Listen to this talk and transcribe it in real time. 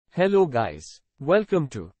Hello guys. Welcome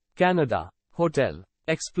to Canada Hotel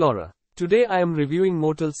Explorer. Today I am reviewing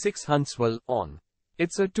Motel 6-Huntsville on.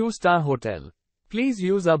 It's a 2-star hotel. Please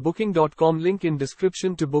use our booking.com link in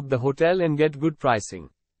description to book the hotel and get good pricing.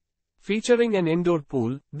 Featuring an indoor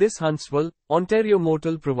pool, this Huntsville, Ontario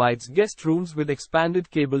motel provides guest rooms with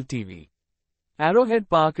expanded cable TV. Arrowhead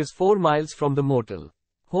Park is 4 miles from the motel.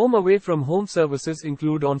 Home away from home services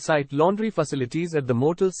include on-site laundry facilities at the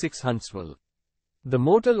Motel 6-Huntsville. The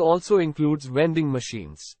motel also includes vending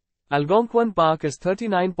machines. Algonquin Park is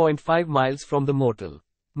 39.5 miles from the motel.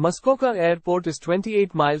 Muskoka Airport is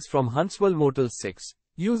 28 miles from Huntsville Motel 6.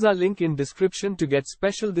 Use our link in description to get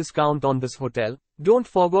special discount on this hotel. Don't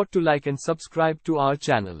forget to like and subscribe to our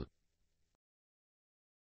channel.